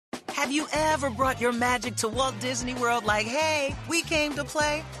Have you ever brought your magic to Walt Disney World like, hey, we came to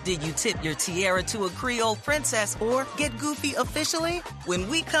play? Did you tip your tiara to a Creole princess or get goofy officially? When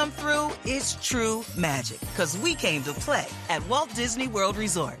we come through, it's true magic, because we came to play at Walt Disney World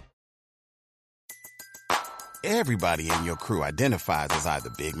Resort. Everybody in your crew identifies as either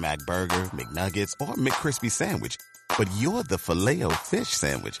Big Mac Burger, McNuggets, or McCrispy Sandwich. But you're the Filet-O-Fish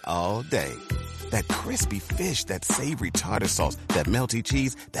Sandwich all day. That crispy fish, that savory tartar sauce, that melty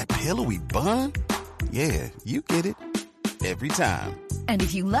cheese, that pillowy bun. Yeah, you get it. Every time. And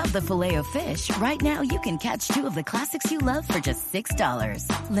if you love the Filet-O-Fish, right now you can catch two of the classics you love for just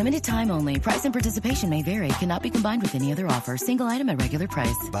 $6. Limited time only. Price and participation may vary. Cannot be combined with any other offer. Single item at regular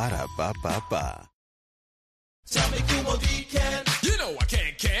price. Ba-da-ba-ba-ba. Tell me Kumo D can. You know I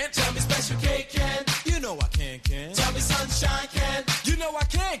can. Tell me Special K can. You know I can. Tell me Sunshine can. You know I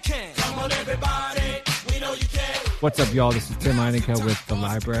can. Come on everybody, we know you can. What's up, y'all? This is Tim Heinecker with The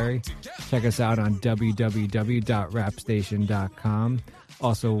Library. Check us out on www.rapstation.com.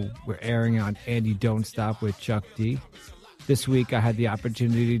 Also, we're airing on Andy Don't Stop with Chuck D. This week, I had the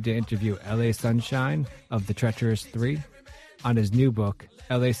opportunity to interview L.A. Sunshine of The Treacherous Three on his new book,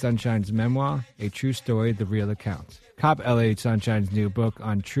 L.A. Sunshine's Memoir, A True Story, The Real Accounts. Cop L.A. Sunshine's new book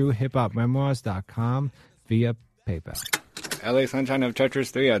on truehiphopmemoirs.com via PayPal. L.A. Sunshine of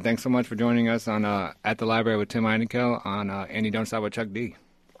Treacherous 3, thanks so much for joining us on at the Library with Tim Heinecker on Andy Don't Stop with Chuck D.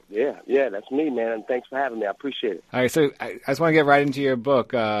 Yeah, that's me, man, and thanks for having me. I appreciate it. All right, so I just want to get right into your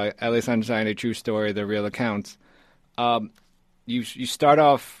book, L.A. Sunshine, A True Story, The Real Accounts. You start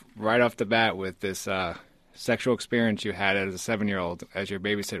off right off the bat with this sexual experience you had as a 7-year-old as your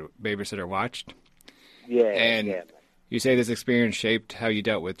babysitter watched. Yeah. You say this experience shaped how you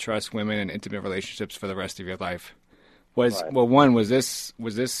dealt with trust, women, and intimate relationships for the rest of your life. Was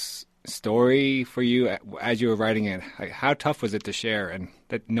this story for you as you were writing it? Like, how tough was it to share, and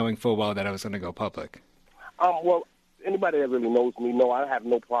that knowing full well that I was going to go public? Well, anybody that really knows me know I have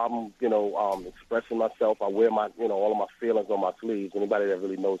no problem, expressing myself. I wear my, all of my feelings on my sleeves. Anybody that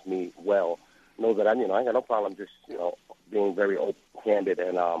really knows me well knows that I ain't got no problem just, being very open-handed.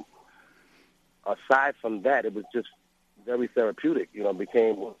 And aside from that, it was just very therapeutic.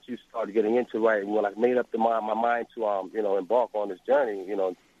 Became once you started getting into writing. When I made up my mind to, embark on this journey,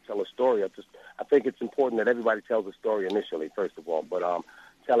 tell a story. I think it's important that everybody tells a story initially, first of all. But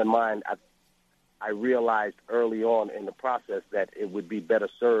telling mine, I realized early on in the process that it would be better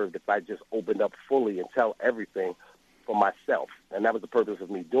served if I just opened up fully and tell everything for myself. And that was the purpose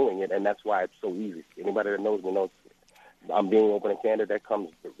of me doing it, and that's why it's so easy. Anybody that knows me knows I'm being open and candid. That comes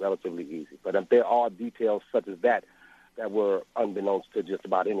relatively easy. But if there are details such as that were unbeknownst to just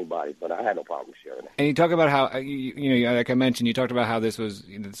about anybody, but I had no problem sharing it. And you talk about how, like I mentioned, you talked about how this was,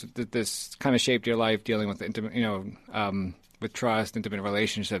 this kind of shaped your life dealing with intimate, with trust, intimate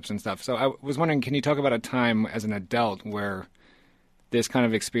relationships and stuff. So I was wondering, can you talk about a time as an adult where this kind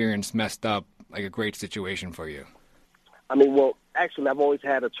of experience messed up like a great situation for you? I mean, well, actually, I've always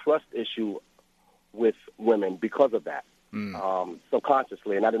had a trust issue with women because of that,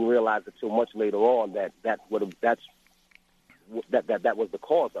 subconsciously, and I didn't realize it until much later on that was the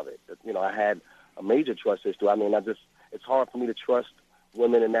cause of it. I had a major trust issue. I mean, it's hard for me to trust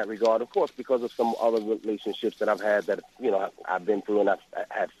women in that regard, of course, because of some other relationships that I've had that, I've been through and I've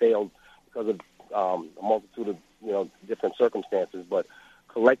had failed because of a multitude of, different circumstances. But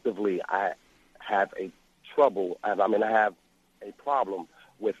collectively, I have a problem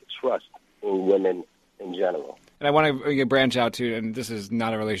with trust in women in general. And I want to branch out to, and this is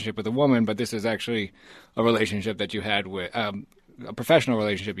not a relationship with a woman, but this is actually a relationship that you had with, a professional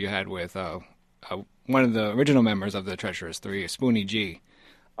relationship you had with one of the original members of the Treacherous Three, Spoonie G.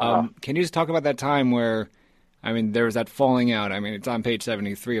 Can you just talk about that time where, there was that falling out? It's on page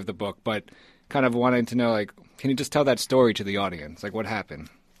 73 of the book, but kind of wanting to know, can you just tell that story to the audience? What happened?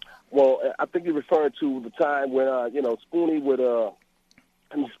 Well, I think you're referring to the time when, Spoonie would,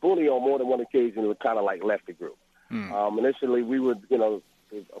 Spoonie on more than one occasion would kind of left the group. Initially, we would, of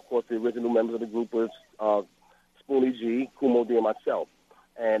course, the original members of the group was Spoonie G, Kumo D, and myself.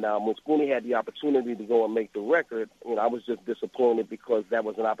 And when Spoonie had the opportunity to go and make the record, I was just disappointed because that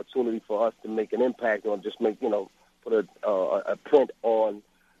was an opportunity for us to make an impact or just make, put a print on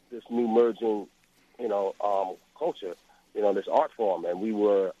this new merging, culture, this art form. And we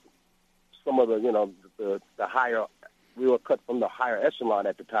were some of the higher, we were cut from the higher echelon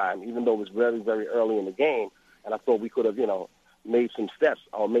at the time, even though it was very, very early in the game. And I thought we could have, made some steps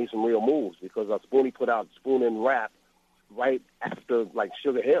or made some real moves because Spoonie put out Spoon and Rap right after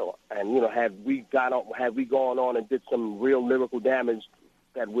Sugar Hill. And, had we gone on and did some real lyrical damage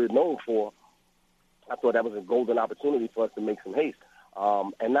that we're known for, I thought that was a golden opportunity for us to make some haste.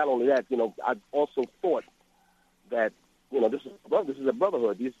 And not only that, I also thought that, this is a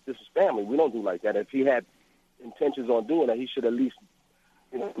brotherhood. This is family. We don't do like that. If he had intentions on doing that, he should at least,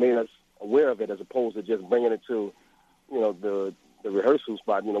 made us aware of it as opposed to just bringing it to, the rehearsal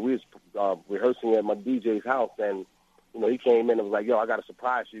spot. We was rehearsing at my DJ's house, and, he came in and was like, yo, I got a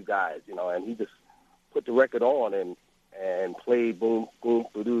surprise for you guys, and he just put the record on and played boom, boom,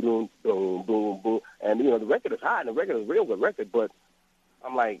 boom, boom, boom, boom. And, the record is hot, and the record is a real good record, but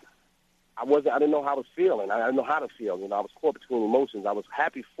I'm like, I didn't know how I was feeling. I didn't know how to feel. I was caught between emotions. I was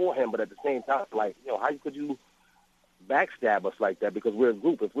happy for him, but at the same time, like, how could you backstab us like that? Because we're a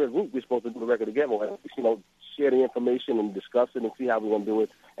group. If we're a group, we're supposed to do the record together. Share the information and discuss it and see how we're going to do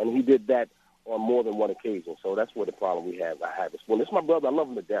it. And he did that on more than one occasion. So that's where the problem I have. Well, this is my brother. I love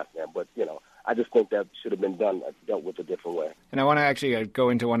him to death, man. But, I just think that should have been dealt with a different way. And I want to actually go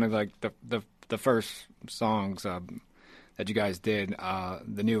into one of, like, the first songs that you guys did,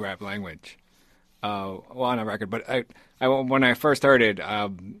 the new rap language, on a record. But I when I first heard it,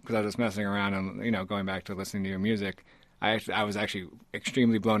 because I was just messing around and going back to listening to your music, I was actually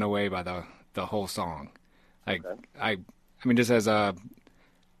extremely blown away by the whole song. Like, okay. I mean, just as I'm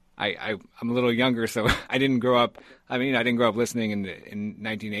a little younger, so I didn't grow up. I didn't grow up listening in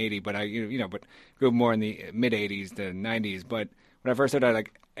 1980, but but grew up more in the mid 80s to 90s. But when I first heard it,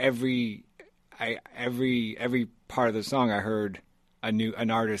 like every part of the song, I heard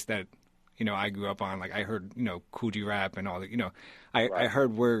an artist that I grew up on. Like I heard Kool G Rap and all that. I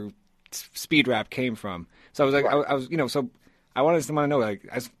heard where speed rap came from. So I was like, right. I was so I wanted someone to know, like,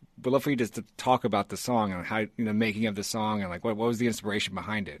 I would love for you just to talk about the song and how making of the song and like what was the inspiration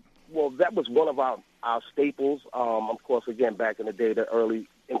behind it. Well, that was one of our staples. Of course, again, back in the day, the early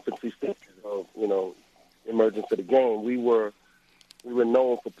infancy stages of emergence of the game, we were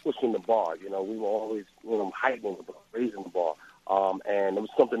known for pushing the bar. We were always heightening the bar, raising the bar. And it was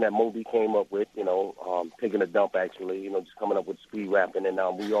something that Moby came up with, taking a dump, actually, just coming up with speed rapping, and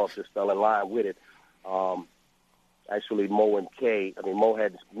we all just fell in line with it. Actually, Mo and K, me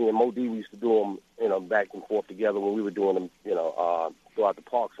and Mo D, we used to do them, back and forth together when we were doing them, throughout the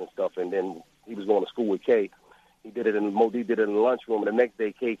parks and stuff, and then he was going to school with K. He did it, and Mo D did it in the lunchroom, and the next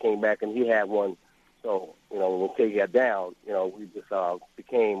day K came back and he had one. So, when K got down, we just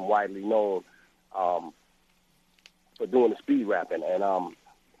became widely known for doing the speed rapping, and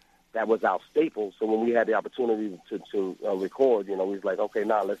that was our staple. So when we had the opportunity to record, we was like, okay,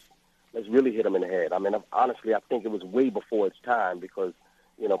 now let's really hit them in the head. Honestly, I think it was way before its time because,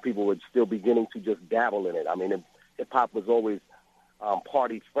 people were still beginning to just dabble in it. Hip-hop was always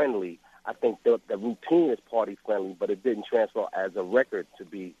party-friendly. I think the routine is party-friendly, but it didn't transfer as a record to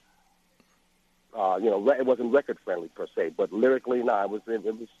be, it wasn't record-friendly per se. But lyrically, it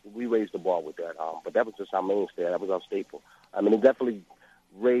was we raised the bar with that. But that was just our mainstay. That was our staple. It definitely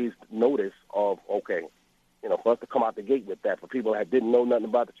raised notice of, okay, for us to come out the gate with that, for people that didn't know nothing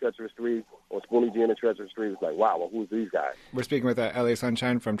about the Treacherous Three or Spoonie G and the Treacherous Three, it was like, wow, well, who's these guys? We're speaking with LA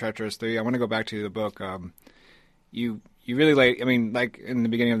Sunshine from Treacherous Three. I want to go back to the book. You really lay, like in the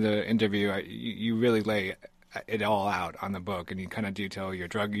beginning of the interview, you really lay it all out on the book, and you kind of detail your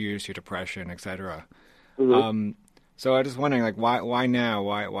drug use, your depression, etc. Mm-hmm. So I was just wondering, like, why now?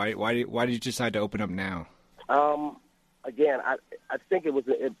 Why did you decide to open up now? Again, I think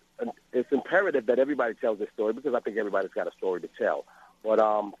it's imperative that everybody tells their story because I think everybody's got a story to tell. But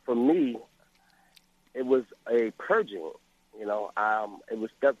for me, it was a purging. It was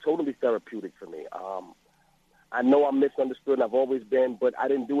totally therapeutic for me. I know I'm misunderstood, and I've always been, but I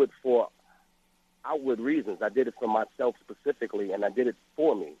didn't do it for outward reasons. I did it for myself specifically, and I did it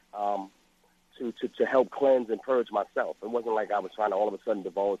for me to help cleanse and purge myself. It wasn't like I was trying to all of a sudden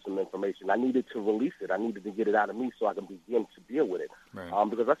divulge some information. I needed to release it. I needed to get it out of me so I can begin to deal with it. Right.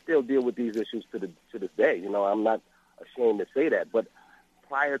 Because I still deal with these issues to this day. I'm not ashamed to say that. But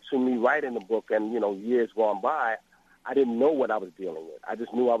prior to me writing the book and, years gone by, I didn't know what I was dealing with. I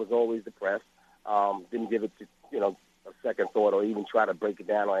just knew I was always depressed. Didn't give it to, a second thought or even try to break it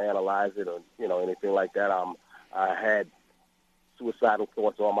down or analyze it or, anything like that. I had suicidal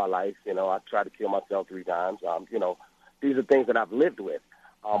thoughts all my life. I tried to kill myself 3 times. These are things that I've lived with.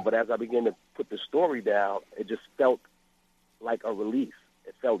 But as I began to put the story down, it just felt like a release.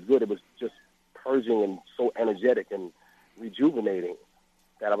 It felt good. It was just purging and so energetic and rejuvenating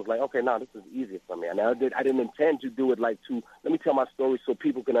that I was like, okay, now this is easier for me. And I didn't intend to do it let me tell my story so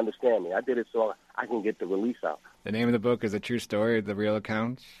people can understand me. I did it so I can get the release out. The name of the book is A True Story, The Real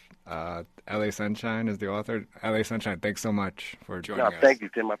Accounts. LA Sunshine is the author. LA Sunshine, thanks so much for joining us. Thank you,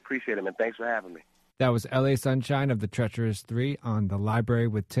 Tim. I appreciate it, man. Thanks for having me. That was L.A. Sunshine of the Treacherous Three on The Library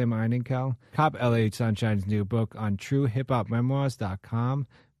with Tim Einenkel. Cop L.A. Sunshine's new book on truehiphopmemoirs.com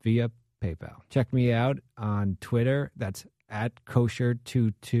via PayPal. Check me out on Twitter. That's at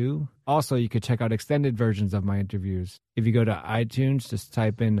kosher22. Also, you could check out extended versions of my interviews. If you go to iTunes, just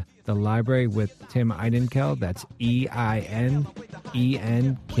type in The Library with Tim Einenkel. That's EINENKEL.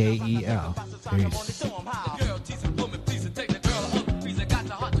 Peace.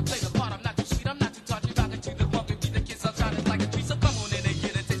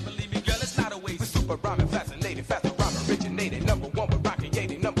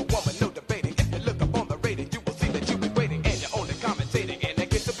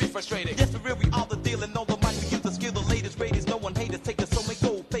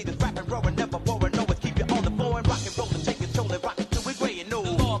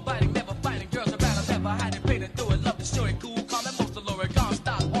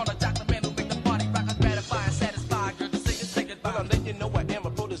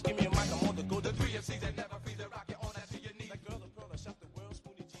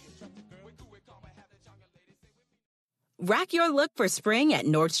 Rack your look for spring at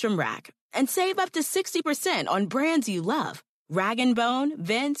Nordstrom Rack and save up to 60% on brands you love. Rag & Bone,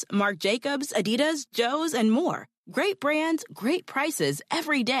 Vince, Marc Jacobs, Adidas, Joe's, and more. Great brands, great prices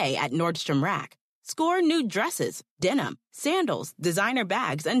every day at Nordstrom Rack. Score new dresses, denim, sandals, designer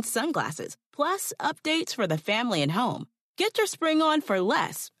bags, and sunglasses, plus updates for the family and home. Get your spring on for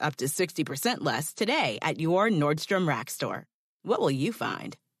less, up to 60% less, today at your Nordstrom Rack store. What will you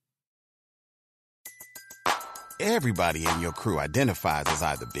find? Everybody in your crew identifies as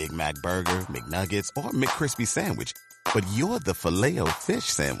either Big Mac Burger, McNuggets, or McCrispy Sandwich. But you're the Filet-O-Fish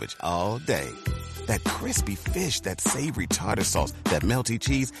Sandwich all day. That crispy fish, that savory tartar sauce, that melty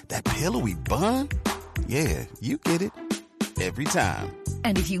cheese, that pillowy bun. Yeah, you get it. Every time.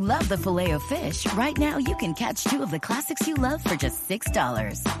 And if you love the Filet-O-Fish, right now you can catch two of the classics you love for just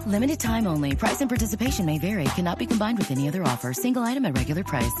 $6. Limited time only. Price and participation may vary. Cannot be combined with any other offer. Single item at regular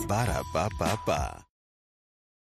price. Ba-da-ba-ba-ba.